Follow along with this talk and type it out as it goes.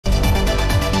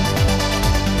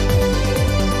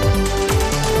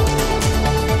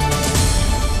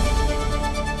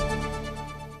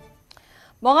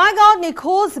Bongaigaon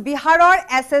নিখোজ বিহাৰৰ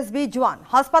SSB জোৱান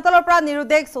হাস্পাতালৰ পৰা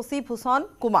নিৰুদ্দেশ শশী ভূষণ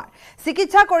কুমাৰ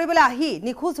চিকিৎসা কৰিবলৈ আহি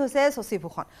নিখোজ হৈছে শশী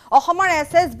ভূষণ অসমৰ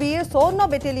এছএছবিৰ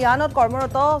 54 বেটেলিয়নত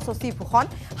কৰ্মৰত শশী ভূষণ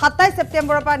 27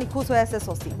 ছেপ্টেম্বৰৰ পৰা নিখোজ হৈ আছে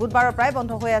শশী বুধবাৰৰ প্ৰায়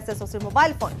বন্ধ হৈ আছে শশীৰ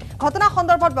মোবাইল ফোন ঘটনা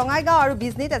সন্দৰ্ভত বঙাইগাঁও আৰু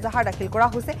বিজনীত এজাহাৰ দাখিল কৰা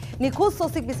হৈছে নিখোজ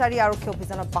শশীক বিচাৰি আৰক্ষী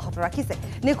অভিযান অব্যাহত ৰাখিছে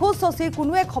নিখোজ শশীৰ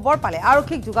কোনোৱে খবৰ পালে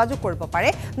আৰক্ষীক যোগাযোগ কৰিব পাৰে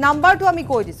নাম্বাৰটো আমি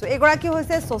কৈ দিছো এগৰাকী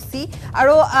হৈছে শশী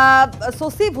আৰু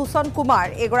শশী ভূষণ কুমাৰ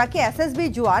এগৰাকী এছএছবি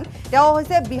জোৱান তেওঁ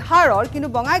হৈছে বিহাৰৰ কিন্তু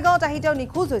বঙাইগাঁৱত আহি তেওঁ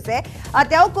নিখোজ হৈছে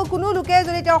তেওঁক কোনো লোকে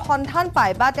যদি তেওঁৰ সন্ধান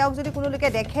পায় বা তেওঁক যদি কোনো লোকে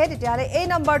দেখে তেতিয়াহলে এই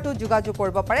নাম্বাৰটো যোগাযোগ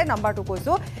কৰিব পাৰে নাম্বাৰটো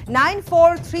কৈছো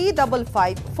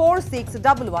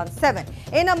 9435461117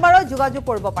 এই নাম্বাৰত যোগাযোগ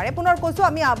কৰিব পাৰে পুনৰ কৈছো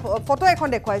আমি ফটো এখন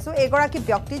দেখুৱাইছো এগৰাকী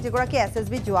ব্যক্তি যেগৰাকী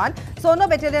এছএছবি জোৱান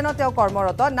 54 বেটেলিয়নত তেওঁ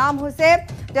কৰ্মৰত নাম হৈছে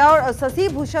তেওঁৰ শশী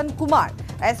ভূষণ কুমাৰ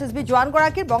এছএছবি জোৱান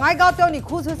গৰাকীৰ বঙাইগাঁৱত তেওঁ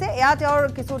নিখোজ হৈছে এয়া তেওঁৰ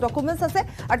কিছু ডকুমেন্টছ আছে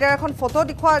আৰু তেওঁৰ এখন ফটো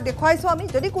দেখুৱাইছো আমি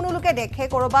যদি কোনো লোকে দেখে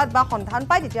কৰবাত বা সন্ধান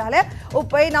পায় তেতিয়াহলে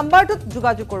এই নাম্বাৰটোত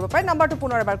যোগাযোগ কৰিব পাৰে নাম্বাৰটো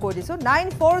পুনৰ এবাৰ কৈ দিছো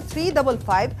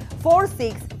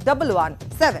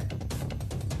 9435561117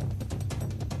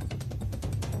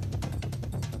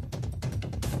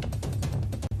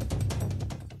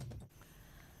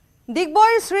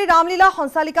 Digboi Sri Ramlila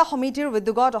Honsalika Homitir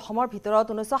উদ্যোগত অসমৰ ভিতৰত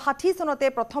 1960 চনতে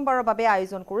প্ৰথমবাৰৰ বাবে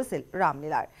আয়োজন কৰিছিল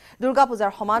ৰামলীলাৰ দুৰ্গা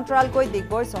পূজাৰ সমান্তৰালকৈ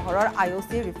দিগবৈ চহৰৰ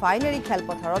আইঅচি ৰিফাইনাৰী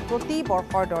খেলপথাৰত প্ৰতি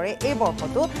বৰ্ষৰ দৰে এই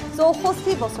বৰ্ষটো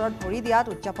 64 বছৰত ভৰি দিয়াত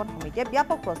উদযাপন সমিতিয়ে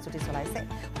ব্যাপক প্ৰস্তুতি চলাইছে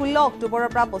 16 অক্টোবৰৰ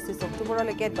পৰা 25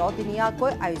 অক্টোবৰলৈকে 10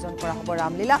 দিনীয়াকৈ আয়োজন কৰা হ'ব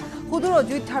ৰামলীলা সুদূৰ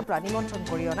অযোধ্যাৰ পৰা নিমন্ত্ৰণ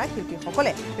কৰি অনা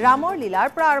শিল্পীসকলে ৰামৰ লীলাৰ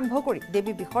পৰা আৰম্ভ কৰি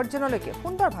দেৱী বিসৰ্জনলৈকে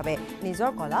সুন্দৰভাৱে নিজৰ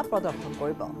কলা প্ৰদৰ্শন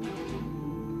কৰিব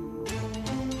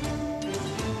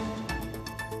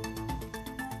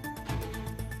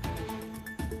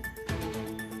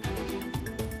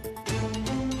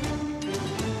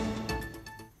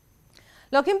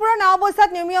লখিমপুৰৰ নাওবৈছাত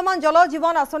নিৰ্মীয়মান জল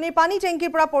জীৱন আঁচনিৰ পানী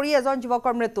টেংকিৰ পৰা পৰি এজন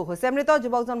যুৱকৰ মৃত্যু হৈছে মৃত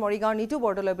যুৱকজন মৰিগাঁৱৰ নিটু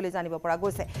বৰদলৈ বুলি জানিব পৰা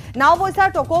গৈছে নাওবৈছাৰ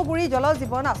টকৌগুৰি জল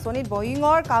জীৱন আঁচনিত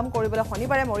বয়িঙৰ কাম কৰিবলৈ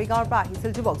শনিবাৰে মৰিগাঁৱৰ পৰা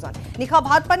আহিছিল যুৱকজন নিশা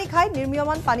ভাত পানী খাই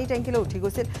নিৰ্মীয়মান পানী টেংকিলৈ উঠি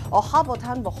গৈছিল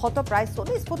অসাৱধান বশত প্ৰায়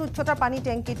 40 ফুট উচ্চতাৰ পানী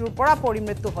টেংকিটোৰ পৰা পৰি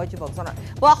মৃত্যু হয় যুৱকজনৰ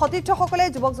পুৱা সতীৰ্থসকলে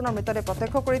যুৱকজনৰ মৃতদেহ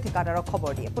প্ৰত্যক্ষ কৰি ঠিকাদাৰক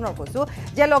খবৰ দিয়ে পুনৰ কৈছো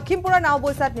যে লখিমপুৰৰ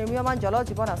নাওবৈছাত নিৰ্মীয়মান জল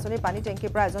জীৱন আঁচনিৰ পানী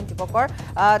টেংকিৰ পৰা এজন যুৱকৰ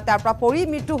তাৰ পৰা পৰি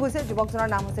মৃত্যু হৈছে যুৱকজনৰ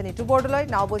নাম হৈছে নিটু বৰদলৈ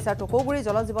নাওবৈছাৰ টকৌগুৰি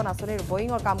জল জীৱন আঁচনিৰ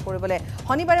বয়িঙৰ কাম কৰিবলৈ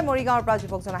শনিবাৰে মৰিগাঁৱৰ পৰা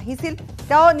যুৱকজন আহিছিল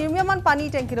তেওঁ নিৰ্মীয়মান পানী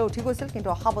টেংকিলৈ উঠি গৈছিল কিন্তু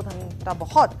অসাৱধানতা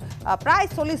বশত প্ৰায়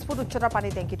 40 ফুট উচ্চতাৰ পানী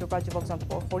টেংকিটোৰ পৰা যুৱকজন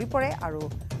পৰি পৰে আৰু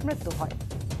মৃত্যু হয়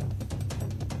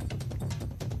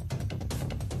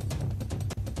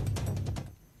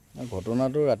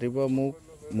ঘটনাটো ৰাতিপুৱা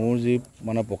মোৰ যি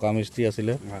মানে পকা মিস্ত্ৰী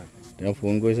আছিলে তেওঁ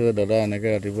ফোন কৰিছে যে দাদা এনেকৈ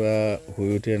ৰাতিপুৱা শুই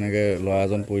উঠি এনেকৈ ল'ৰা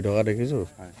এজন পৰি থকা দেখিছোঁ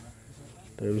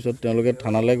তাৰপিছত তেওঁলোকে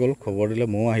থানালৈ গ'ল খবৰ দিলে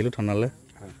ময়ো আহিলোঁ থানালৈ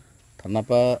থানাৰ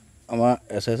পৰা আমাৰ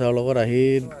SSR লগত আহি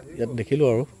ইয়াত দেখিলোঁ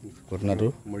আৰু ঘটনাটো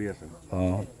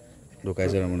অঁ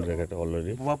ঢুকাইছে মানে জেগাতে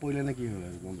অলৰেডি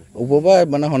ওপৰপৰা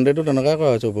মানে সন্দেহটো তেনেকুৱাই কৰা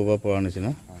হৈছে ওপৰপৰা পৰাৰ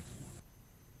নিচিনা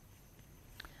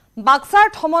বাক্সাৰ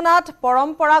থমনাত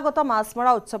পৰম্পৰাগত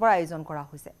মাছমৰা উৎসৱৰ আয়োজন কৰা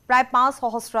হৈছে প্ৰায় 5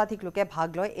 সহস্ৰাধিক লোকে ভাগ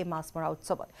লয় এই মাছমৰা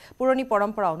উৎসৱত পুৰণি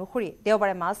পৰম্পৰা অনুসৰি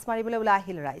দেওবাৰে মাছ মাৰিবলৈ ওলাই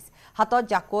আহিল ৰাইজ হাতত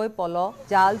জাকৈ পল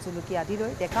জাল জুলুকি আদি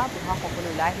লৈ ডেকা বুঢ়া সকলো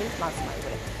ওলাই আহিল মাছ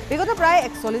মাৰিবলৈ বিগত প্ৰায়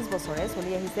 41 বছৰে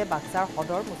চলি আহিছে বাক্সাৰ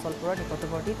সদৰ মুছলপুৰৰ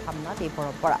নিকটৱৰ্তী থামনাত এই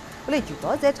পৰম্পৰা উল্লেখযোগ্য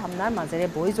যে থামনাৰ মাজেৰে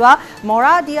বৈ যোৱা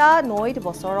মৰা দিয়া নৈত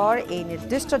বছৰৰ এই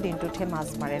নিৰ্দিষ্ট দিনটোতহে মাছ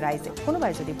মাৰে ৰাইজে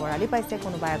কোনোবাই যদি বৰালি পাইছে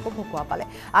কোনোবাই আকৌ ভকুৱা পালে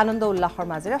আনন্দ উল্লাসৰ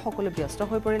মাজেৰে সকলো ব্যস্ত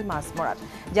হৈ পৰিল মাছ মৰাত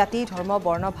জাতি ধৰ্ম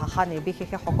বৰ্ণ ভাষা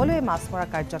নিৰ্বিশেষে সকলোৱে মাছ মৰা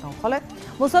কাৰ্যত অংশ লয়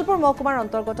মুছলপুৰ মহকুমাৰ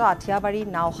অন্তৰ্গত আঠিয়াবাৰী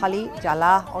নাওশালী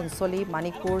জালা অঞ্চলী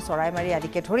মানিকপুৰ চৰাইমাৰী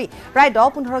আদিকে ধৰি প্ৰায়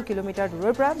 10-15 কিলোমিটাৰ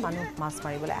দূৰৰ পৰা মানুহ মাছ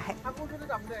মাৰিবলৈ আহে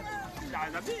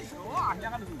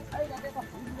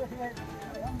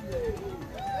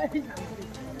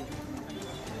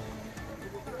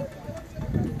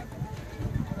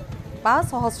পাঁচ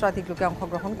সহস্ৰাধিক লোকে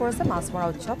অংশগ্ৰহণ কৰিছে মাছ মৰা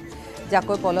উৎসৱ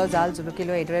জাকৈ পল জাল জুলুকি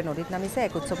লৈ এইদৰে নদীত নামিছে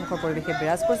এক উৎসৱমুখৰ পৰিৱেশে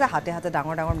বিৰাজ কৰিছে হাতে হাতে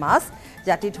ডাঙৰ ডাঙৰ মাছ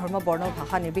জাতি ধৰ্ম বৰ্ণ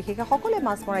ভাষা নিৰ্বিশেষে সকলোৱে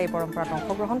মাছ মৰা এই পৰম্পৰাত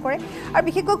অংশগ্ৰহণ কৰে আৰু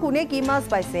বিশেষকৈ কোনে কি মাছ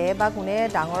পাইছে বা কোনে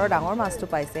ডাঙৰ মাছটো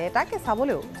পাইছে তাকে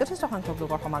চাবলৈও যথেষ্ট সংখ্যক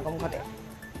লোকৰ সমাগম ঘটে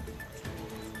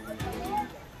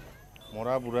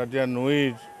মৰা বুঢ়া দিয়া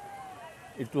নৈৰ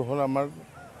এইটো হ'ল আমাৰ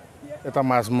এটা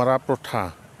মাছ মৰা প্ৰথা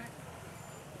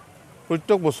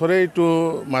প্ৰত্যেক বছৰে এইটো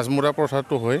মাছ মৰা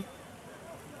প্ৰথাটো হয়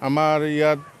আমাৰ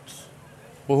ইয়াত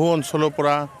বহু অঞ্চলৰ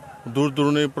পৰা দূৰ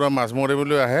দূৰণিৰ পৰা মাছ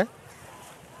মাৰিবলৈ আহে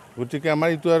গতিকে আমাৰ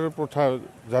এইটো আৰু প্ৰথা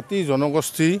জাতি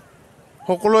জনগোষ্ঠী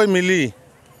সকলোৱে মিলি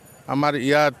আমাৰ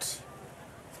ইয়াত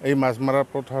এই মাছ মাৰা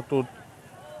প্ৰথাটোত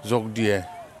যোগ দিয়ে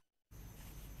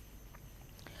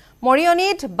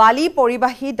মৰিয়নিত বালি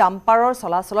পৰিবাহী ডাম্পাৰৰ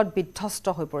চলাচলত বিধ্বস্ত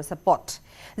হৈ পৰিছে পথ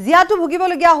জিয়াটো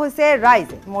ভুগিবলগীয়া হৈছে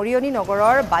ৰাইজে মৰিয়নি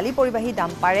নগৰৰ বালি পৰিবাহী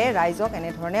ডাম্পাৰে ৰাইজক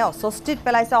এনেধৰণে অস্বস্তিত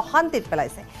পেলাইছে অশান্তিত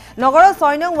পেলাইছে নগৰৰ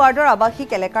 6 নং ৱাৰ্ডৰ আৱাসিক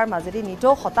এলেকাৰ মাজেদি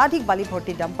নিতৌ শতাধিক বালি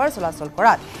ভৰ্তি ডাম্পাৰ চলাচল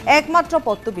কৰাত একমাত্ৰ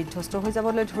পথটো বিধ্বস্ত হৈ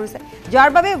যাবলৈ ধৰিছে যাৰ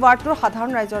বাবে ৱাৰ্ডটোৰ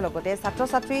সাধাৰণ ৰাইজৰ লগতে ছাত্ৰ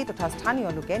ছাত্ৰী তথা স্থানীয়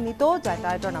লোকে নিতৌ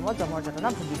যাতায়াতৰ নামত জমৰজটনা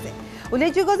ভুগিছে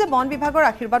উল্লেখযোগ্য যে বন বিভাগৰ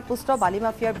আশীৰ্বাদ পুষ্ট বালি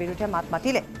মাফিয়াৰ বিৰুদ্ধে মাত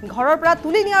মাতিলে ঘৰৰ পৰা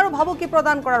তুলি নিয়াৰ ভাবুকি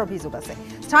প্ৰদান কৰাৰ অভিযোগ আছে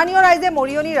স্থানীয় ৰাইজে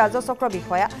মৰিয়নি ৰাজচক্ৰ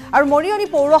বিষয়া আৰু মৰিয়নি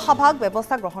পৌৰসভাক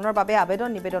ব্যৱস্থা গ্ৰহণৰ বাবে আবেদন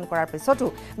নিবেদন কৰাৰ পিছতো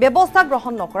ব্যৱস্থা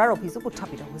গ্ৰহণ নকৰাৰ অভিযোগ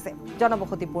উত্থাপিত হৈছে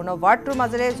জনবসতিপূৰ্ণ ৱাৰ্ডটোৰ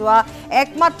মাজেৰে যোৱা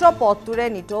একমাত্ৰ পথটোৰে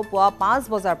নিতৌ পুৱা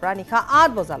 5 বজাৰ পৰা নিশা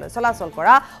 8 বজালৈ চলাচল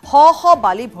কৰা শ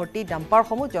বালি ভৰ্তি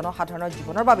ডাম্পাৰসমূহ জনসাধাৰণৰ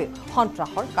জীৱনৰ বাবে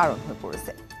সন্ত্ৰাসৰ কাৰণ হৈ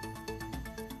পৰিছে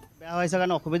বেয়া হৈছে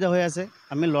কাৰণে অসুবিধা হৈ আছে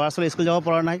আমি ল'ৰা ছোৱালী স্কুল যাব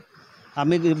পৰা নাই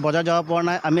আমি বজাৰ যাব পৰা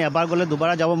নাই আমি এবাৰ গ'লে দুবাৰ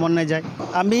যাব মন নাযায়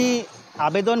আমি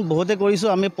আবেদন বহুতে কৰিছোঁ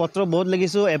আমি পত্ৰ বহুত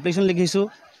লিখিছোঁ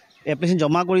এপ্লিকেশ্যন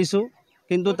জমা কৰিছোঁ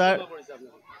কিন্তু তাৰ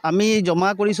আমি জমা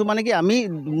কৰিছোঁ মানে কি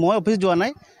মই অফিচ যোৱা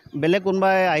নাই বেলেগ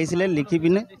কোনোবাই আহিছিলে লিখি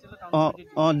পিনে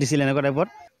দিছিলে এনেকুৱা টাইপত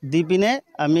দি পিনে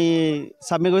আমি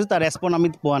ছাবমিট কৰিছোঁ তাৰ ৰেছপন্স আমি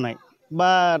পোৱা নাই বা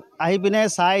আহি পিনে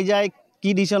চাই যায় কি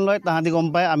ডিচিশ্যন লয় তাহাঁতি গম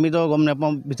পায় আমিতো গম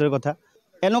নাপাওঁ ভিতৰৰ কথা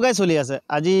এনেকুৱাই চলি আছে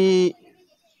আজি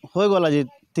হৈ গ'ল আজি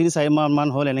 3-4 মাহমান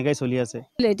হ'ল এনেকৈ চলি আছে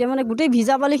এতিয়া মানে গোটেই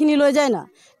ভিজা বালিখিনি লৈ যায় না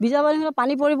ভিজা বালিখিনি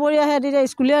পানী পৰি আহে তেতিয়া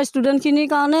স্কুলীয়া ষ্টুডেণ্টখিনিৰ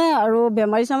কাৰণে আৰু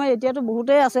বেমাৰী চেমাৰী এতিয়াতো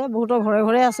বহুতেই আছে বহুতৰ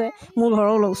ঘৰে আছে মোৰ ঘৰৰ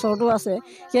ওচৰতো আছে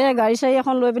সেয়ে গাড়ী চাড়ী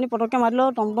এখন লৈ পিনি পটককৈ মাতিলেও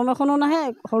টমটম এখনো নাহে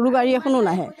সৰু গাড়ী এখনো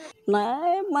নাহে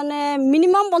নাই মানে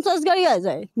মিনিমাম 50 গাড়ী আহি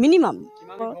যায় মিনিমাম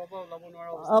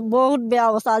বহুত বেয়া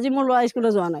অৱস্থা আজি মোৰ ল'ৰা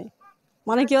স্কুললৈ যোৱা নাই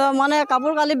মানে কিয় মানে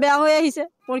কাপোৰ কালি বেয়া হৈ আহিছে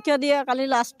পৰীক্ষা দিয়ে কালি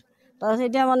লাষ্ট তাৰপিছত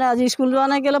এতিয়া মানে আজি স্কুল যোৱা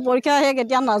নাই কেলৈ পৰীক্ষা আহে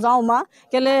কেতিয়া নাযাওঁ মা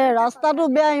কেলৈ ৰাস্তাটো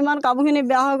বেয়া ইমান কাপোৰখিনি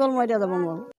বেয়া হৈ গ'ল মই এতিয়া যাব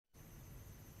নোৱাৰোঁ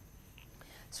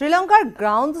শ্ৰীলংকাৰ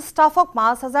গ্ৰাউণ্ড ষ্টাফক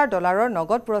 $5,000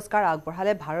 নগদ পুৰস্কাৰ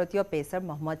আগবঢ়ালে ভাৰতীয় পেচাৰ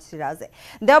মহম্মদ সিৰাজে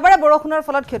দেওবাৰে বৰষুণৰ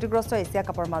ফলত ক্ষতিগ্ৰস্ত এছিয়া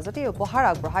কাপৰ মাজতে উপহাৰ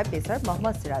আগবঢ়ায় পেচাৰ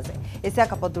মহম্মদ সিৰাজে এছিয়া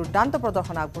কাপত দুৰ্দান্ত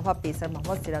প্ৰদৰ্শন আগবঢ়োৱা পেচাৰ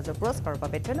মহম্মদ সিৰাজৰ পুৰস্কাৰৰ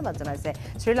বাবে ধন্যবাদ জনাইছে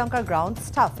শ্ৰীলংকাৰ গ্ৰাউণ্ড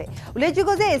ষ্টাফে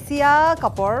উল্লেখযোগ্য যে এছিয়া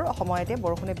কাপৰ সময়তে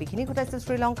বৰষুণে বিঘিনি ঘটাইছিল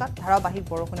শ্ৰীলংকাত ধাৰাবাহিক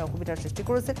বৰষুণে অসুবিধাৰ সৃষ্টি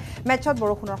কৰিছিল মেচত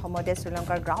বৰষুণৰ সময়তে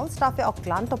শ্ৰীলংকাৰ গ্ৰাউণ্ড ষ্টাফে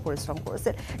অক্লান্ত পৰিশ্ৰম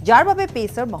কৰিছিল যাৰ বাবে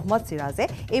পেচাৰ মহম্মদ সিৰাজে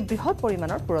এই বৃহৎ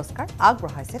পৰিমাণৰ পুৰস্কাৰ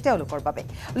আগবঢ়ায় তেওঁলোকৰ বাবে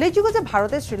উল্লেখযোগ্য যে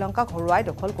ভাৰতে শ্ৰীলংকাক হৰুৱাই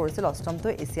দখল কৰিছিল 8টো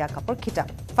এছিয়া কাপৰ খিতাপ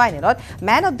ফাইনেলত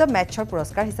মেন অফ দ্য মেটছৰ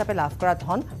পুৰস্কাৰ হিচাপে লাভ কৰা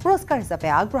ধন পুৰস্কাৰ হিচাপে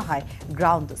আগবঢ়ায়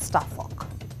গ্ৰাউণ্ড ষ্টাফক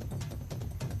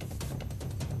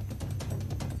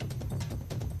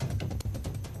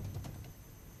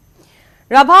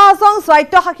ৰাভা আছং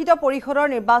স্বায়ত্তশাসিত পৰিষদৰ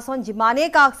নিৰ্বাচন যিমানেই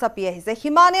কাষ চাপি আহিছে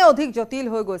সিমানে অধিক জটিল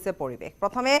হৈ গৈছে পৰিৱেশ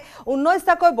প্ৰথমে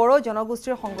 19টাকৈ বড়ো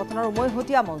জনগোষ্ঠীৰ সংগঠনৰ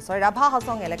উমৈহতীয়া মঞ্চই ৰাভা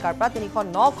আছং এলেকাৰ পৰা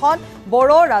 309খন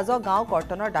বড়ো ৰাজগাঁও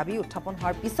কৰ্তনৰ দাবী উত্থাপন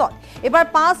হোৱাৰ পিছত এবাৰ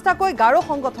 5টাকৈ গাৰো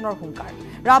সংগঠনৰ হুংকাৰ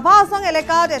ৰাভা আছং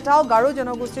এলেকাত এটাও গাৰো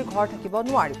জনগোষ্ঠীৰ ঘৰ থাকিব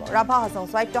নোৱাৰিব ৰাভা আছং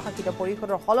স্বায়ত্তশাসিত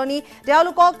পৰিষদৰ সলনি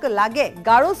তেওঁলোকক লাগে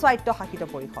গাৰো স্বায়ত্তশাসিত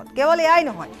পৰিষদ কেৱল এয়াই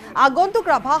নহয় আগন্তুক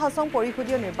ৰাভা আছং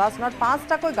পৰিষদীয় নিৰ্বাচনত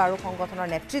 5টাকৈ গাৰো সংগঠনৰ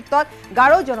নেতৃত্বত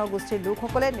গাৰো জনগোষ্ঠীৰ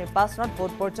লোকসকলে নিৰ্বাচনত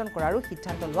ভোট বৰ্জন কৰাৰো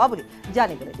সিদ্ধান্ত লোৱা বুলি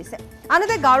জানিবলৈ দিছে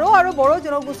আনহাতে গাৰো আৰু বড়ো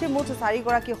জনগোষ্ঠীৰ মুঠ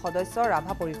 4গৰাকী সদস্য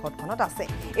ৰাভা পৰিষদখনত আছে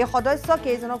এই সদস্য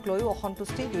কেইজনক লৈও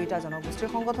অসন্তুষ্টি দুইটা জনগোষ্ঠীৰ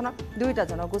সংগঠনৰ দুইটা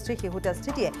জনগোষ্ঠীৰ শেহতীয়া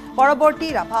স্থিতিয়ে পৰৱৰ্তী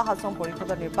ৰাভা আছং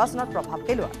পৰিষদৰ নিৰ্বাচনত প্ৰভাৱ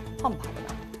পেলোৱাৰ সম্ভাৱনা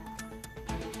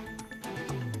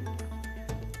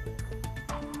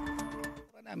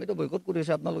আমিতো বয়কট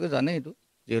কৰিছোঁ আপোনালোকে জানে এইটো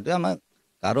যিহেতু আমাৰ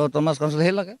গাৰো অট'নমাছ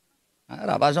কাউন্সিলহে লাগে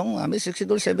ৰাভা আছং আমি 6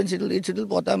 শিডিউল 7 শিডিউল 8 শিডিউল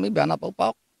পোৱাতে আমি বেয়া নাপাওঁ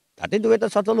পাওক তাতে দুটা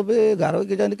ছাত্ৰ লোকে গাৰো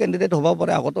কেইজনী কেণ্ডিডেট হ'ব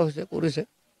পাৰে আগতো হৈছে কৰিছে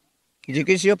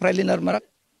জিকিছেও ফ্ৰাইলি নাৰমাৰাক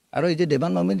আৰু এই যে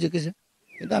দেৱান নমিন জিকিছে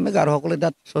কিন্তু আমি গাৰোসকলে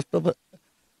তাত ষষ্ঠ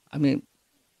আমি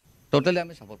টোটেলি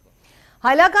আমি ছাপোৰ্ট কৰোঁ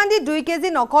হাইলাকান্দি 2 কেজি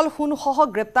নকল সোণসহ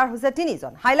গ্ৰেপ্তাৰ হৈছে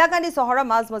 3জন হাইলাকান্দি চহৰৰ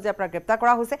মাজমজিয়াৰ পৰা গ্ৰেপ্তাৰ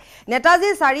কৰা হৈছে নেতাজী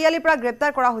চাৰিআলিৰ পৰা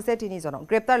গ্ৰেপ্তাৰ কৰা হৈছে 3জনক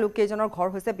গ্ৰেপ্তাৰ লোককেইজনৰ ঘৰ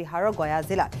হৈছে বিহাৰৰ গয়া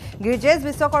জিলাত গিৰ্জেশ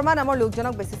বিশ্বকৰ্মা নামৰ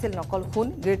লোকজনক বেচিছিল নকল সোণ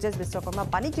গিৰ্জেশ বিশ্বকৰ্মা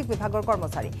বাণিজ্যিক বিভাগৰ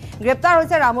কৰ্মচাৰী গ্ৰেপ্তাৰ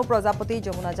হৈছে ৰামু প্ৰজাপতি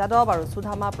যমুনা যাদৱ আৰু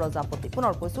সুধামা প্ৰজাপতি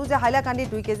পুনৰ কৈছো যে হাইলাকান্দি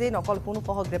 2 কেজি নকল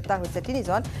সোণসহ গ্ৰেপ্তাৰ হৈছে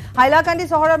 3জন হাইলাকান্দি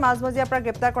চহৰৰ মাজমজিয়াৰ পৰা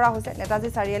গ্ৰেপ্তাৰ কৰা হৈছে নেতাজী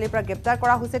চাৰিআলিৰ পৰা গ্ৰেপ্তাৰ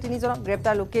কৰা হৈছে 3জনক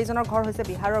গ্ৰেপ্তাৰ লোককেইজনৰ ঘৰ হৈছে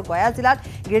বিহাৰৰ গয়া জিলাত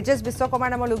গিৰ্জেশ বিশ্বকৰ্মা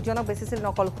নামৰ লোকজনক বেচিছিল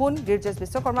নকল সোণ গিৰ্জেশ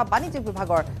বিশ্বকৰ্মা বাণিজ্যিক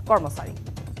বিভাগৰ কৰ্মচাৰী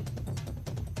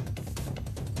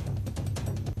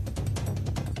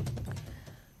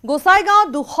গোসাইগাঁও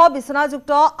 200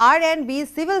 বিছনাযুক্ত R&B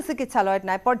সিভিল চিকিৎসালয়ত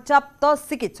নাই পৰ্যাপ্ত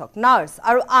চিকিৎসক নাৰ্ছ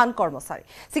আৰু আন কৰ্মচাৰী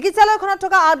চিকিৎসালয়খনত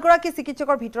থকা 8 গৰাকী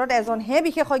চিকিৎসকৰ ভিতৰত এজনহে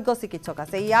বিশেষজ্ঞ চিকিৎসক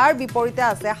আছে ইয়াৰ বিপৰীতে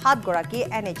আছে 7 গৰাকী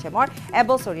NHMৰ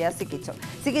এবছৰীয়া চিকিৎসক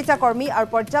চিকিৎসাকৰ্মী আৰু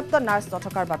পৰ্যাপ্ত নাৰ্ছ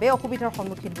নথকাৰ বাবে অসুবিধাৰ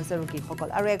সন্মুখীন হৈছে ৰোগীসকল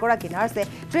আৰু এগৰাকী নাৰ্ছে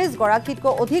 30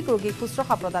 গৰাকীতকৈ অধিক ৰোগীক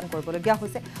শুশ্ৰূষা প্ৰদান কৰিবলগীয়া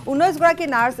হৈছে 19 গৰাকী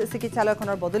নাৰ্ছ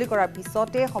চিকিৎসালয়খনৰ বদলি কৰাৰ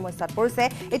পিছতে সমস্যাত পৰিছে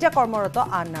এতিয়া কৰ্মৰত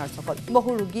আন নাৰ্ছসকল বহু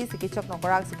ৰোগী চিকিৎসা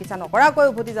নকৰাকৈ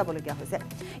উভতি যাবলগীয়া হৈছে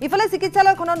ইফালে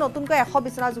চিকিৎসালয়খনৰ নতুনকৈ 100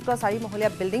 বিছনাযুক্ত 4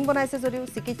 মহলীয়া বিল্ডিং বনাইছে যদিও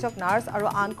চিকিৎসক নাৰ্ছ আৰু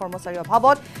আন কৰ্মচাৰীৰ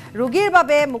অভাৱত ৰোগীৰ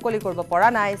বাবে মুকলি কৰিব পৰা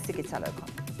নাই চিকিৎসালয়খন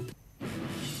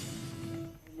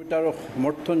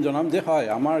সমৰ্থন জনাম যে হয়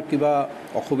আমাৰ কিবা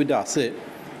অসুবিধা আছে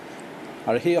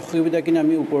আৰু সেই অসুবিধাখিনি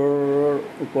আমি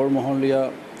ওপৰ মহলীয়া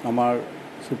আমাৰ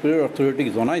সুপিৰিয়ৰ অথৰিটিক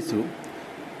জনাইছোঁ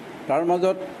তাৰ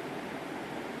মাজত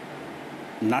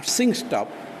নাৰ্ছিং ষ্টাফ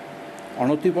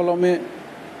অনতিপলমে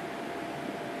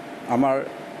আমাৰ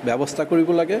ব্যৱস্থা কৰিব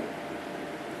লাগে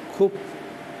খুব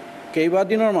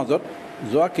কেইবাদিনৰ মাজত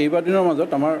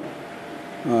আমাৰ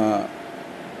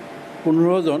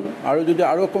 15 জন আৰু যদি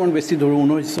আৰু অকণমান বেছি ধৰোঁ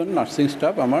 19 জন নাৰ্ছিং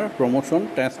ষ্টাফ আমাৰ প্ৰমোশ্যন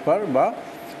ট্ৰেন্সফাৰ বা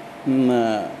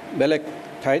বেলেগ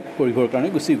ঠাইত কৰিবৰ কাৰণে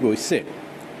গুচি গৈছে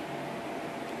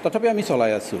তথাপি আমি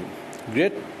চলাই আছোঁ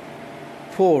গ্ৰেড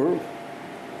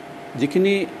 4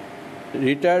 যিখিনি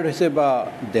ৰিটায়াৰ্ড হৈছে বা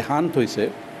দেহান্ত হৈছে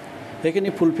সেইখিনি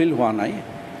ফুলফিল হোৱা নাই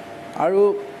আৰু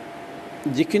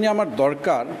যিখিনি আমাৰ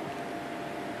দৰকাৰ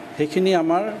সেইখিনি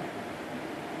আমাৰ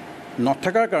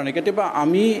নথকাৰ কাৰণে কেতিয়াবা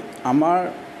আমি আমাৰ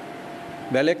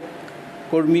বেলেগ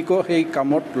কৰ্মীকো সেই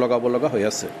কামত লগাব লগা হৈ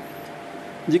আছে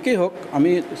যিকেই হওক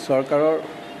আমি চৰকাৰৰ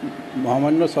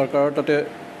মহামান্য চৰকাৰৰ তাতে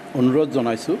অনুৰোধ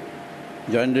জনাইছোঁ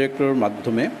জইণ্ট ডিৰেক্টৰৰ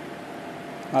মাধ্যমে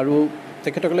আৰু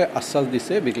তেখেতসকলে আশ্বাস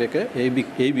দিছে বিশেষকৈ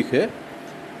এই বিষয়ে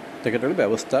তেখেতসকলে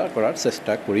ব্যৱস্থা কৰাৰ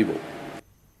চেষ্টা কৰিব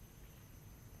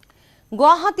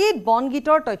গুৱাহাটীত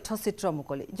বনগীতৰ তথ্যচিত্ৰ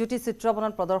মুকলি জ্যোতি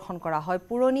চিত্ৰবনত প্ৰদৰ্শন কৰা হয়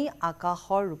পুৰণি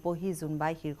আকাশৰ ৰূপহী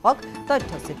জোনবাই শীৰ্ষক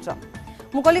তথ্যচিত্ৰ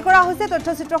মুকলি কৰা হৈছে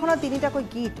তথ্যচিত্ৰখনত তিনিটাকৈ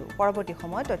গীত পৰৱৰ্তী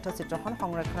সময়ত তথ্যচিত্ৰখন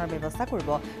সংৰক্ষণৰ ব্যৱস্থা কৰিব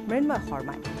মৃন্ময়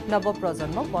শৰ্মাই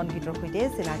নৱপ্ৰজন্মক বনগীতৰ সৈতে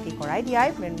চিনাকি কৰাই দিয়াই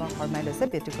মৃন্ময় শৰ্মাই লৈছে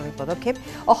ব্যতিক্ৰমী পদক্ষেপ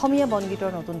অসমীয়া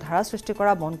বনগীতৰ নতুন ধাৰা সৃষ্টি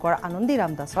কৰা বনকৰ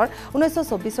আনন্দীৰাম দাসৰ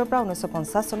 1924 পৰা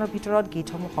 1950 চনৰ ভিতৰত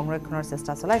গীতসমূহ সংৰক্ষণৰ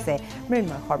চেষ্টা চলাইছে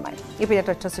মৃন্ময় শৰ্মাই ইপিনে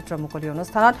তথ্যচিত্ৰ মুকলি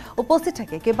অনুষ্ঠানত উপস্থিত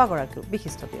থাকে কেইবাগৰাকীও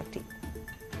বিশিষ্ট ব্যক্তি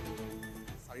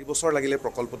 4 বছৰ লাগিলে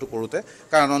প্ৰকল্পটো কৰোঁতে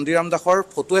কাৰণ আনন্দীৰাম দাসৰ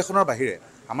ফটো এখনৰ বাহিৰে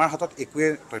আমাৰ হাতত একোৱে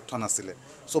তথ্য নাছিলে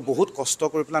সো বহুত কষ্ট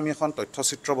কৰি পেলাই আমি এখন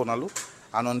তথ্যচিত্ৰ বনালোঁ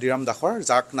আনন্দীৰাম দাসৰ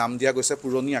যাক নাম দিয়া গৈছে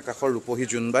পুৰণি আকাশৰ ৰূপহী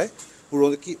জোনবাই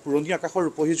পুৰণি আকাশৰ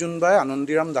ৰূপহী জোনবাই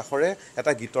আনন্দীৰাম দাসৰে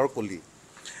এটা গীতৰ কলি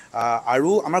আৰু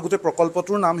আমাৰ গোটেই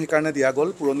প্ৰকল্পটোৰ নাম সেইকাৰণে দিয়া গ'ল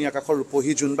পুৰণি আকাশৰ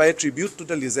ৰূপহী জোনবাই ট্ৰিবিউট টু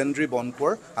দ্য লিজেণ্ডাৰী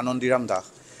বনকোৰ আনন্দীৰাম দাস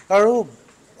আৰু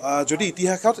যদি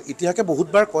ইতিহাসে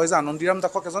বহুতবাৰ কয় যে আনন্দীৰাম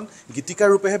দাসক এজন গীতিকাৰ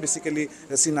ৰূপেহে বেছিকেলি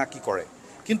চিনাকি কৰে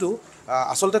কিন্তু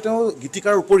আচলতে তেওঁ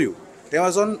গীতিকাৰ উপৰিও তেওঁ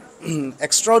এজন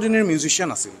এক্সট্ৰাঅৰ্ডিনেৰী মিউজিচিয়ান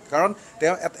আছিল কাৰণ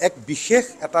তেওঁ এক বিশেষ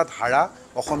এটা ধাৰা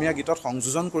অসমীয়া গীতত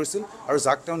সংযোজন কৰিছিল আৰু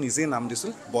যাক তেওঁ নিজেই নাম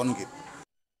দিছিল বনগীত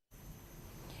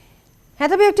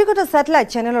এটা ব্যক্তিগত স্যাটেলাইট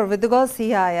চ্যানেলৰ উদ্যোগত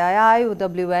CII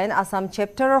UWN আসাম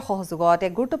চেপ্টাৰৰ সহযোগত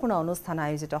এক গুৰুত্বপূৰ্ণ অনুষ্ঠান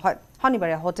আয়োজিত হয়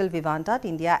শনিবাৰে hotel ভিভান্তাত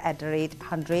India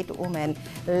 @100 women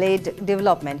lead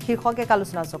development শীৰ্ষক এক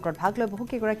আলোচনা চক্ৰত ভাগ লৈ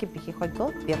বহুকেইগৰাকী বিশেষজ্ঞ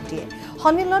ব্যক্তিয়ে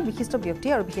সন্মিলনত বিশিষ্ট ব্যক্তি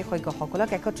আৰু বিশেষজ্ঞসকলক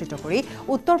একত্ৰিত কৰি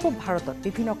উত্তৰ পূব ভাৰতত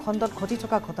বিভিন্ন খণ্ডত ঘটি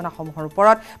থকা ঘটনাসমূহৰ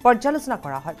ওপৰত পৰ্যালোচনা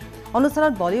কৰা হয়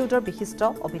অনুষ্ঠানত বলিউডৰ বিশিষ্ট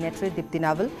অভিনেত্ৰী দীপ্তি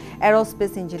নাভল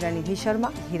এৰোস্পেচ ইঞ্জিনিয়াৰ নিধি শৰ্মা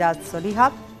ধীৰাজ চলিহা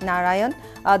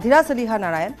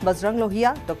নাৰায়ণ বজৰং লোহিয়া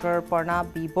ডক্টৰ পৰ্ণা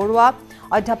বি বৰুৱা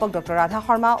অধ্যাপক ডক্টৰ ৰাধা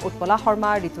শৰ্মা উৎপলা শৰ্মা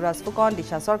ঋতুৰাজ ফুকন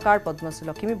দিশা চৰকাৰ পদ্মশ্ৰী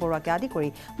লক্ষ্মী বৰুৱাকে আদি কৰি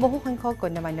বহু সংখ্যক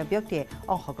গণ্যমান্য ব্যক্তিয়ে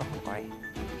অংশগ্ৰহণ কৰে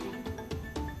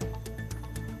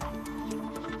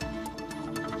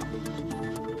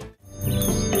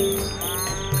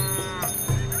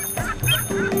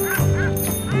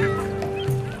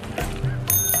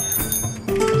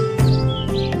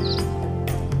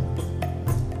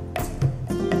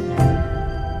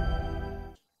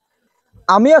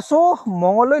আমি আছো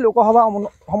মঙলদৈ লোকসভা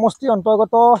সমষ্টিৰ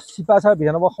অন্তৰ্গত চিপাঝাৰ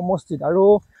বিধানসভা সমষ্টিত আৰু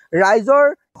ৰাইজৰ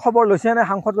খবৰ লৈছে নে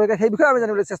সাংসদগৰাকীয়ে সেই বিষয়ে আমি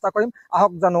জানিবলৈ চেষ্টা কৰিম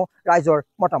আহক জানো ৰাইজৰ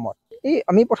মতামত এই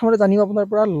আমি প্ৰথমতে জানিম আপোনাৰ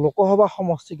পৰা লোকসভা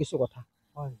সমষ্টি কিছু কথা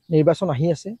নিৰ্বাচন আহি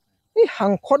আছে এই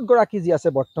সাংসদগৰাকী যি আছে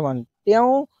বৰ্তমান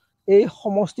তেওঁ এই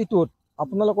সমষ্টিটোত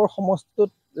আপোনালোকৰ সমষ্টিটোত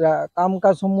কাম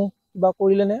কাজসমূহ কিবা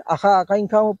কৰিলে নে আশা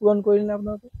আকাংক্ষাসমূহ পূৰণ কৰিলে নে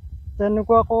আপোনালোকে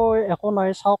তেনেকুৱাকৈ একো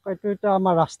নাই চাওক এইটো এতিয়া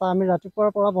আমাৰ ৰাস্তা আমি ৰাতিপুৱাৰ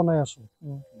পৰা বনাই আছোঁ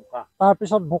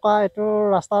তাৰপিছত বোকা এইটো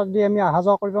ৰাস্তা দি আমি অহা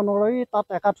যোৱা কৰিব নোৱাৰোঁ তাত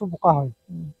একাঠো বোকা হয়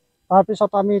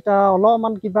তাৰপিছত আমি এতিয়া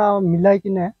অলপমান কিবা মিলাই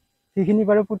কিনে সেইখিনি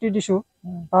বাৰু পুতি দিছোঁ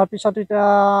তাৰপিছত এতিয়া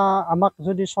আমাক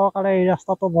যদি চৰকাৰে এই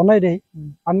ৰাস্তাটো বনাই দিয়ে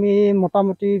আমি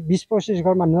মোটামুটি 20-25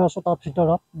 ঘৰ মানুহ আছোঁ তাৰ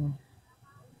ভিতৰত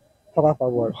সকাহ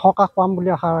পাব আৰু সকাহ পাম বুলি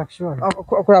আশা ৰাখিছোঁ আৰু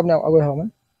আপুনি আগুৱাই আহক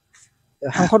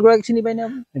সাংসদগৰাকী চিনি পায়নে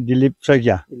আপুনি দিলীপ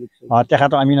শইকীয়া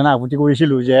তেখেতক আমি নানা আপত্তি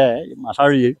কৰিছিলোঁ যে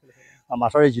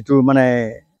মাছৰ যিটো মানে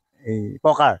এই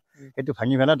প্ৰকাৰ সেইটো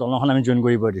ভাঙি পেলাই দলংখন আমি জইন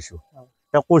কৰিব দিছোঁ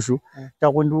তেওঁক কৈছোঁ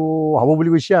তেওঁ কিন্তু হ'ব বুলি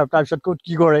কৈছে আৰু তাৰপিছত ক'ত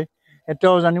কি কৰে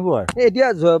তেওঁ জানিব আৰু এতিয়া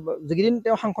যিকেইদিন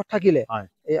তেওঁ সাংসদ থাকিলে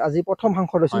আজি প্ৰথম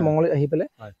সাংসদ হৈছিল মঙলদৈত আহি পেলাই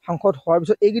সাংসদ হোৱাৰ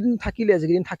পিছত এইকেইদিন থাকিলে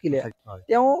যিকেইদিন থাকিলে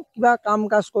তেওঁ কিবা কাম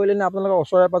কাজ কৰিলে নে আপোনালোকৰ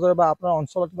ওচৰে পাজৰে বা আপোনাৰ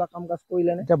অঞ্চলত কিবা কাম কাজ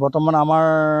কৰিলে নে এতিয়া বৰ্তমান আমাৰ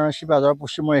শিৱসাগৰ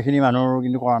পশ্চিমৰ এইখিনি মানুহৰ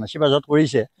কিন্তু কৰা নাই শিৱসাগৰত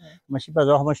কৰিছে আমাৰ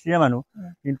শিৱসাগৰ সমষ্টিৰে মানুহ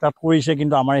কিন্তু তাত কৰিছে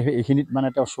কিন্তু আমাৰ এইখিনিত মানে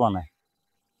তেওঁ চোৱা নাই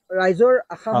ৰাইজৰ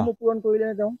আশাসমূহ পূৰণ কৰিলে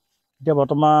নে তেওঁ এতিয়া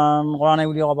বৰ্তমান কৰা নাই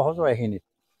বুলি ক'ব খোজো এইখিনিত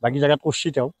বাকী জেগাত কৰিছে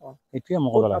তেওঁ এইটোৱে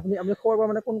মই ক'ব লাগে আপুনি খবৰ পৰা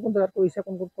মানে কোন কোন জেগাত কৰিছে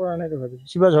কোন কোন কৰা নাই ভাবিছে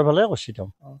শিৱসাগৰ ফালে কৰিছে তেওঁ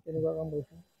কেনেকুৱা কাম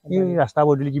কৰিছে এই ৰাস্তা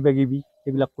বদলি কিবা কিবি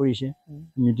এইবিলাক কৰিছে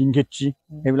মিটিং খেতিছে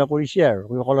সেইবিলাক কৰিছে আৰু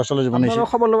কলেজ চলেজ বনাইছে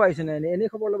খবৰ ল'ব আহিছে নাই এনেই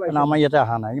খবৰ ল'ব আহিছে আমাৰ ইয়াতে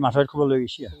অহা নাই মাছৰ খবৰ লৈ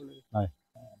গৈছে হয়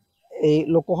এই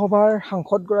লোকসভাৰ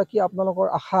সাংসদগৰাকী আপোনালোকৰ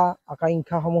আশা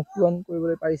আকাংক্ষাসমূহ পূৰণ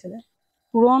কৰিবলৈ পাৰিছেনে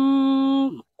পূৰণ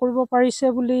কৰিব পাৰিছে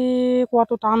বুলি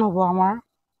কোৱাটো টান হ'ব আমাৰ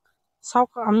চাওক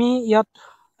আমি ইয়াত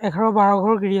 11-12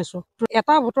 ঘৰ গিৰি আছোঁ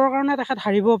এটা ভোটৰ কাৰণে তেখেত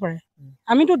হাৰিবও পাৰে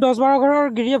আমিতো 10-12 ঘৰৰ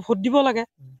গিৰিয়ে ভোট দিব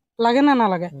লাগে নে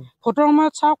নালাগে ভোটৰ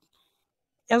সময়ত চাওক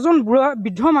এজন বুঢ়া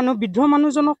বৃদ্ধ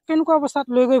মানুহজনক কেনেকুৱা অৱস্থাত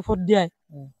লৈ গৈ ভোট দিয়ায়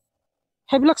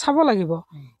সেইবিলাক চাব লাগিব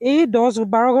এই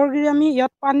 10-12 ঘৰ গিৰি আমি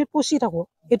ইয়াত পানীত পচি থাকোঁ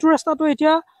এইটো ৰাস্তাটো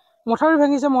এতিয়া মথাউৰি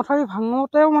ভাঙিছে মথাউৰি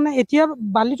ভাঙোতেও মানে এতিয়া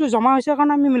বালিটো জমা হৈছে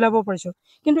কাৰণে আমি মিলাব পাৰিছোঁ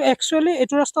কিন্তু একচুৱেলি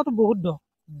এইটো ৰাস্তাটো বহুত দ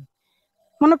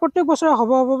মানে প্ৰত্যেক বছৰে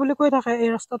হ'ব বুলি কৈ থাকে এই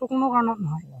ৰাস্তাটো কোনো কাৰণত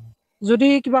নহয় যদি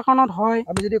কিবা কাৰণত হয়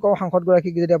আমি যদি কওঁ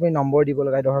সাংসদগৰাকীক যদি আপুনি নম্বৰ দিব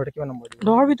লাগে দহৰ ভিতৰত কিমান নম্বৰ দিব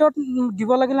 10ৰ ভিতৰত দিব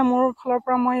লাগিলে মোৰ ফালৰ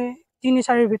পৰা মই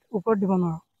 3-4 ওপৰত দিব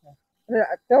নোৱাৰোঁ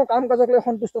তেওঁ কাম কাজক লৈ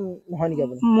সন্তুষ্ট নহয় নেকি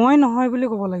আপুনি মই নহয় বুলি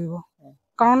ক'ব লাগিব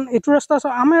কাৰণ এইটো ৰাস্তা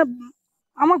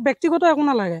আমাক ব্যক্তিগত একো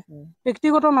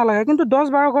নালাগে কিন্তু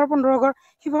 10-12 ঘৰ 15 ঘৰ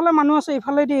সিফালে মানুহ আছে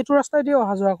ইফালেদি এইটো ৰাস্তাইদি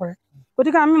অহা যোৱা কৰে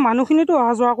গতিকে আমি মানুহখিনিতো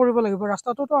অহা যোৱা কৰিব লাগিব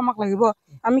ৰাস্তাটোতো আমাক লাগিব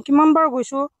আমি কিমানবাৰ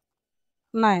গৈছোঁ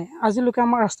নাই আজিলৈকে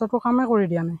আমাৰ ৰাস্তাটো কামেই কৰি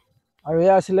দিয়া নাই আৰু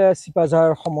এয়া আছিলে চিপাঝাৰ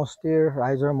সমষ্টিৰ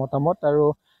ৰাইজৰ মতামত আৰু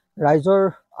ৰাইজৰ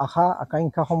আশা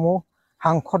আকাংক্ষাসমূহ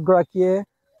সাংসদগৰাকীয়ে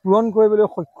পূৰণ কৰিবলৈ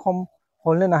সক্ষম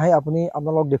হ'লনে নাহে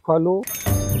আপোনালোকক দেখুৱালোঁ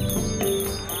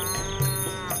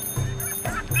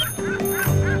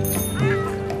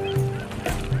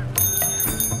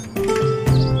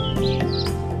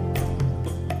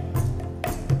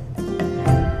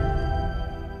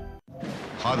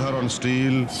সাধাৰণ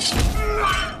ষ্টীল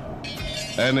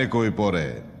এনেকৈ পৰে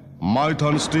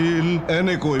মাইথন ষ্টীল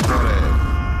এনেকৈ পৰে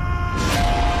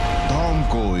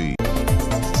ধমকৈ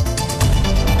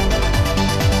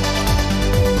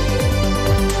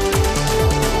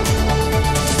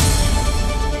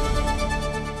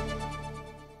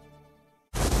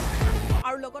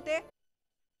আৰু লগতে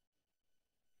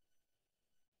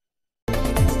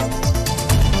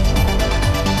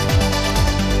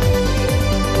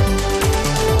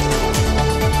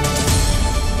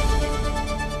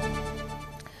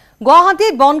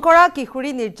গুৱাহাটীত বন কৰা কিশোৰী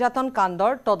নিৰ্যাতন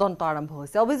কাণ্ডৰ তদন্ত আৰম্ভ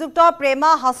হৈছে অভিযুক্ত প্ৰেমা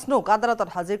হাছনুক আদালতত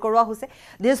হাজিৰ কৰোৱা হৈছে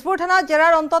দিছপুৰ থানাত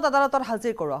জেৰাৰ অন্তত আদালতত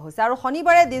হাজিৰ কৰোৱা হৈছে আৰু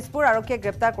শনিবাৰে দিছপুৰ আৰক্ষীয়ে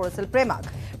গ্ৰেপ্তাৰ কৰিছিল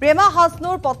প্ৰেমা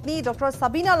হাছনুৰ পত্নী ডক্টৰ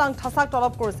সাবিনা লাংথাছাক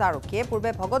তলব কৰিছে আৰক্ষীয়ে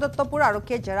পূৰ্বে ভগদত্তপুৰ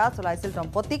আৰক্ষীয়ে জেৰা চলাইছিল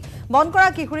দম্পতীক বন কৰা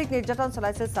কিশোৰীক নিৰ্যাতন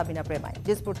চলাইছিল সাবিনা প্ৰেমাই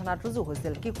দিছপুৰ থানাত ৰুজু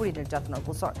হৈছিল কিশোৰী নিৰ্যাতনৰ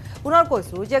গোচৰ পুনৰ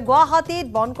কৈছো যে গুৱাহাটীত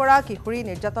বন কৰা কিশোৰী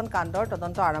নিৰ্যাতন কাণ্ডৰ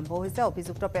তদন্ত আৰম্ভ হৈছে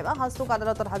অভিযুক্ত প্ৰেমা হাছনুক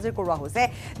আদালতত হাজিৰ কৰোৱা হৈছে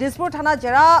দিছপুৰ থানা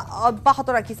জেৰা অব্যাহত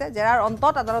ৰাখিছে জেৰাৰ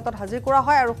অন্তত আদালতত হাজিৰ কৰা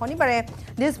হয় আৰু শনিবাৰে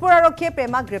দিছপুৰ আৰক্ষীয়ে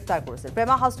প্ৰেমাক গ্ৰেপ্তাৰ কৰিছিল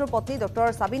প্ৰেমা হাছনুৰ পত্নী ডক্টৰ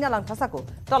সাবিনা লাংথাছাকো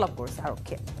তলব কৰিছে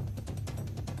আৰক্ষীয়ে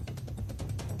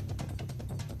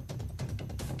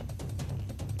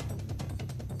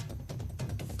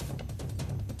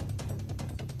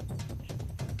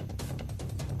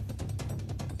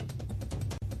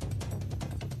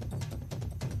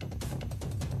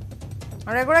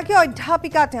আৰু এগৰাকী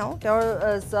অধ্যাপিকা তেওঁৰ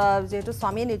যেহেতু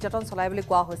স্বামী নিৰ্যাতন চলাই বুলি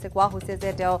কোৱা হৈছে যে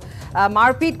তেওঁ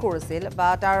মাৰপিট কৰিছিল বা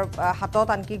তাৰ হাতত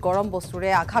আনকি গৰম বস্তুৰে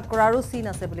আঘাত কৰাৰো চিন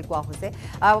আছে বুলি কোৱা হৈছে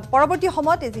পৰৱৰ্তী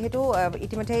সময়ত যেহেতু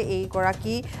ইতিমধ্যে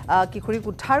এইগৰাকী কিশোৰীক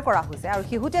উদ্ধাৰ কৰা হৈছে আৰু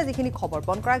শিহুতীয়া যিখিনি খবৰ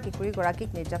বন কৰা কিশোৰীগৰাকীক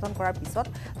নিৰ্যাতন কৰাৰ পিছত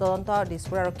তদন্ত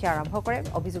দিছপুৰ আৰক্ষীয়ে আৰম্ভ কৰে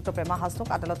অভিযুক্ত প্ৰেমা হাছনুক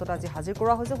আদালতত আজি হাজিৰ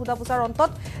কৰোৱা হৈছে সোধা পোছাৰ অন্তত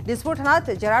দিছপুৰ থানাত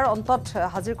জেৰাৰ অন্তত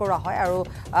হাজিৰ কৰোৱা হয় আৰু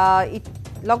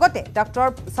লগতে ডক্টৰ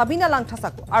সাবিনা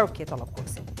লাংথাছাকো আৰক্ষীয়ে তলব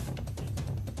কৰিছে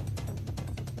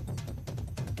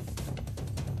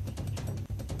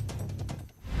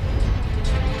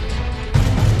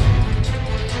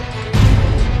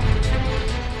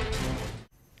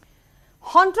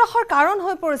সন্ত্ৰাসৰ কাৰণ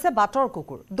হৈ পৰিছে বাটৰ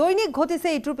কুকুৰ দৈনিক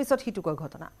ঘটিছে ইটোৰ পিছত সিটোকৈ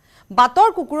ঘটনা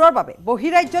বাটৰ কুকুৰৰ বাবে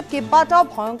বহিৰাজ্যত কেইবাটাও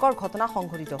ভয়ংকৰ ঘটনা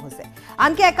সংঘটিত হৈছে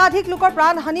আনকি একাধিক লোকৰ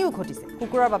প্ৰাণহানিও ঘটিছে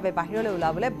কুকুৰৰ বাবে বাহিৰলৈ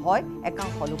ওলাবলৈ ভয়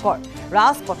একাংশ লোকৰ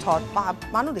ৰাজপথত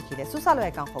মানুহ দেখিলে সুচালয়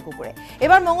একাংশ কুকুৰে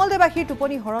এবাৰ মঙ্গলদৈবাসীৰ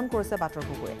টোপনি হৰণ কৰিছে বাটৰ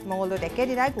কুকুৰে মঙ্গলদৈত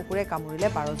একেদিনাই কুকুৰে কামুৰিলে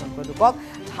 12 জনকৈ লোকক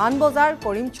ধানবজাৰ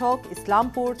কৰিমচক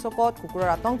ইছলামপুৰ চকত কুকুৰৰ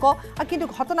আতংক কিন্তু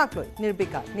ঘটনাক লৈ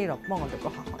নিৰ্বিকাৰ নীৰৱ মঙ্গলদৈ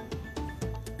প্ৰশাসন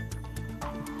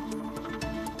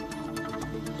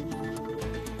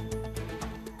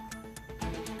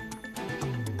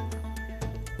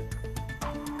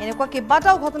এনেকুৱা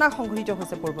কেইবাটাও ঘটনা সংঘটিত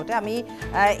হৈছে পূৰ্বতে আমি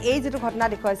এই যেটো ঘটনা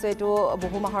দেখুৱাইছো এটো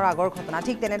বহু মাহৰ আগৰ ঘটনা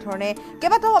ঠিক তেনে ধৰণে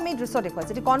কেইবাটাও আমি দৃশ্য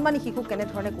দেখুৱাইছো যে কণমানি শিশুক কেনে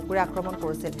ধৰণে কুকুৰে আক্ৰমণ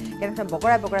কৰিছিল কেনে ধৰণে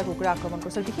বগৰাই কুকুৰে আক্ৰমণ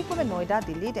কৰিছিল বিশেষভাৱে নয়ডা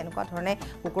দিল্লী তেনেকুৱা ধৰণে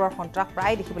কুকুৰৰ সন্ত্ৰাস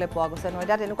প্ৰায় দেখিবলৈ পোৱা গৈছে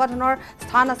নয়ডাত এনেকুৱা ধৰণৰ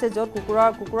স্থান আছে য'ত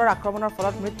কুকুৰৰ আক্ৰমণৰ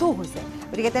ফলত মৃত্যু হৈছে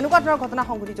গতিকে তেনেকুৱা ধৰণৰ ঘটনা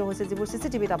সংঘটিত হৈছে যিবোৰ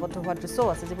চিচিটিভিত আবদ্ধ হোৱা দৃশ্যও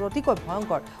আছে যিবোৰ অতিকৈ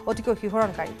ভয়ংকৰ অতিকৈ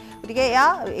শিহৰণকাৰী গতিকে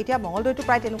এতিয়া মঙ্গলদৈটো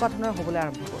প্ৰায় তেনেকুৱা ধৰণৰ হ'বলৈ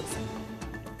আৰম্ভ কৰিছে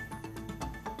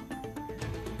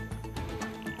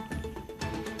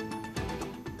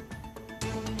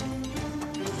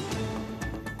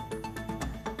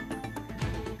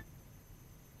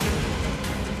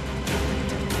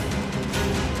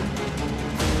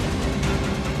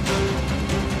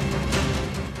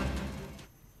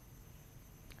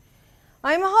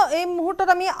এই মুহূৰ্তত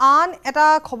আমি আন এটা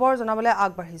খবৰ জনাবলৈ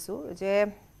আগবাঢ়িছো যে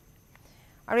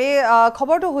আৰু এই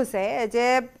খবৰটো হৈছে যে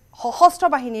সশস্ত্ৰ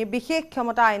বাহিনীৰ বিশেষ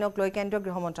ক্ষমতা আইনক লৈ কেন্দ্ৰীয়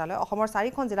গৃহ মন্ত্ৰালয় অসমৰ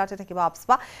 4খন জিলাতে থাকিব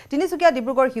আপস্পা তিনিচুকীয়া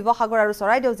ডিব্ৰুগড় শিৱসাগৰ আৰু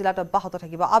চৰাইদেউ জিলাত অব্যাহত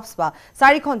থাকিব আপস্পা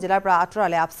 4খন জিলাৰ পৰা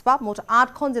আঁতৰালে আপস্পা মুঠ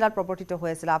 8খন জিলাত প্ৰৱৰ্তিত হৈ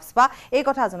আছিল আপস্পা এই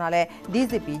কথা জনালে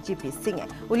ডিজিপি জিপি সিঙে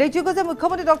উল্লেখযোগ্য যে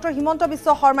মুখ্যমন্ত্ৰী ডক্টৰ হিমন্ত বিশ্ব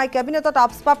শৰ্মাই কেবিনেটত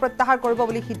আপস্পা প্ৰত্যাহাৰ কৰিব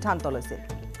বুলি সিদ্ধান্ত লৈছিল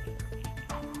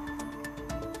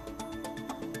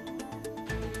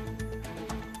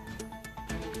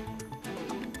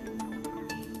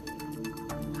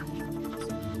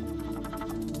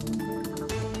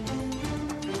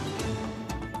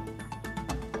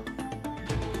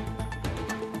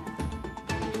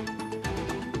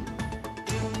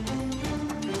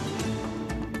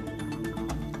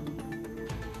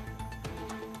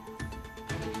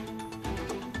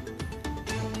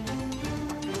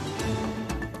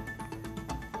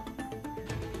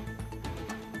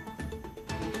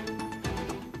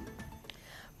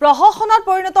প্ৰশাসনত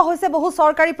পৰিণত হৈছে বহু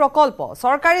চৰকাৰী প্ৰকল্প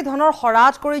চৰকাৰী ধনৰ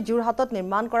হৰাট কৰি জুৰহাটত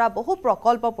নিৰ্মাণ কৰা বহু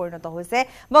প্ৰকল্প পৰিণত হৈছে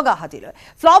বগাহাটীলৈ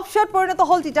ফ্লপ শ্বট পৰিণত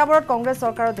হ'ল তিতাবৰত কংগ্ৰেছ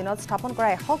চৰকাৰৰ দিনত স্থাপন কৰা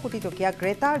 100 কোটি টকীয়া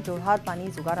গ্ৰেটাৰ জুৰহাট পানী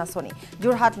যোগান আঁচনি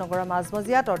জুৰহাট নগৰৰ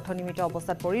মাজমজিয়াত অৰ্থনিমিত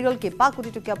অৱস্থাত পৰি ৰল কেইবা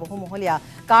কোটি টকীয়া বহুমহলীয়া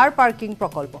কাৰ পাৰ্কিং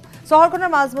প্ৰকল্প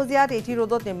চহৰখনৰ মাজমজিয়াত এটি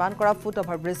ৰোডত নিৰ্মাণ কৰা ফুট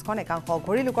অভাৰ ব্ৰিজখন একাংশ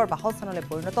ঘড়ী লোকৰ বাসস্থানলৈ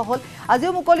পৰিণত হ'ল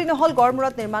আজিও মুকলি নহল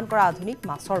গড়মূৰত নিৰ্মাণ কৰা আধুনিক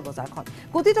মাছৰ বজাৰখন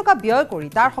কোটি টকা ব্যয় কৰি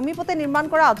তাৰ সমীপতে নিৰ্মাণ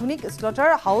কৰা আধুনিক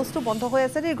স্লটাৰ হাউসটো বন্ধ হৈ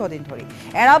আছে দীৰ্ঘদিন ধৰি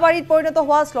এৰাবাৰীত পৰিণত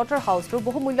হোৱা স্লটাৰ হাউসটো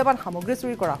বহু মূল্যৱান সামগ্ৰী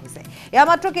চুৰি কৰা হৈছে এয়া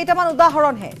মাত্ৰ কেইটামান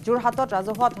উদাহৰণহে জুৰহাটত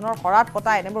ৰাজহুৱা ধনৰ হৰাট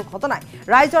পতা এনেবোৰ ঘটনাই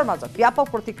ৰাইজৰ মাজত ব্যাপক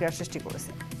প্ৰতিক্ৰিয়াৰ সৃষ্টি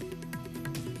কৰিছে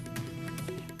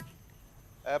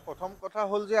প্ৰথম কথা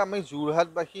হ'ল যে আমি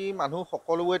জুৰহাটবাসী মানুহ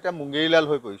সকলোৱে এটা মুংগেৰিলাল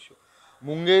হৈ পৰিছোঁ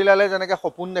মুংগেৰিলালে যেনেকৈ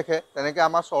সপোন দেখে তেনেকৈ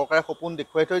আমাৰ চৰকাৰে সপোন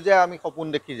দেখুৱাই থৈ যায় আমি সপোন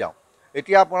দেখি যাওঁ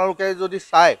এতিয়া আপোনালোকে যদি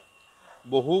চাই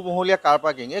বহুমহলীয়া কাৰ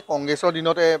পাৰ্কিং এই কংগ্ৰেছৰ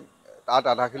দিনতে তাত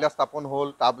আধাখিলা স্থাপন হ'ল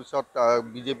তাৰপিছত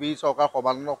বিজেপি চৰকাৰ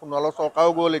সৰ্বানন্দ সোণোৱালৰ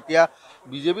চৰকাৰো গ'ল এতিয়া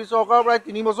বিজেপি চৰকাৰ প্ৰায়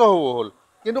 3 বছৰ হ'ল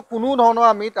কিন্তু কোনো ধৰণৰ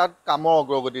আমি তাত কামৰ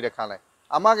অগ্ৰগতি দেখা নাই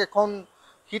আমাক এখন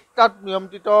শীততাপ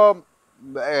নিয়ন্ত্ৰিত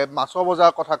মাছৰ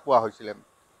বজাৰ কথা কোৱা হৈছিলে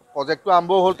প্ৰজেক্টটো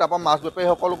আৰম্ভ হ'ল তাৰপৰা মাছ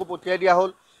বেপাৰীসকলকো পঠিয়াই দিয়া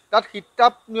হ'ল তাত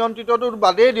শীততাপ নিয়ন্ত্ৰিতটোৰ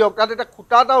বাদেই দিয়ক তাত এটা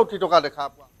খুটা এটা উঠি থকা দেখা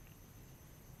পোৱা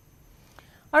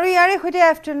আৰু ইয়াৰে সৈতে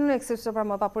আফটাৰনুন এক্সেছৰ পৰা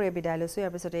মই পাপুৰে বিদায় লৈছো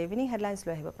ইয়াৰ পিছতে ইভিনিং হেডলাইন্স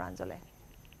লৈ আহিব প্ৰাঞ্জলে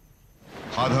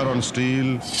সাধাৰণ ষ্টীল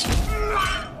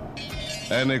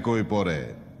এনেকৈ পৰে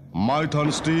মাইথন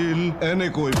ষ্টীল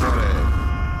এনেকৈ পৰে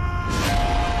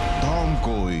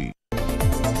ধমকৈ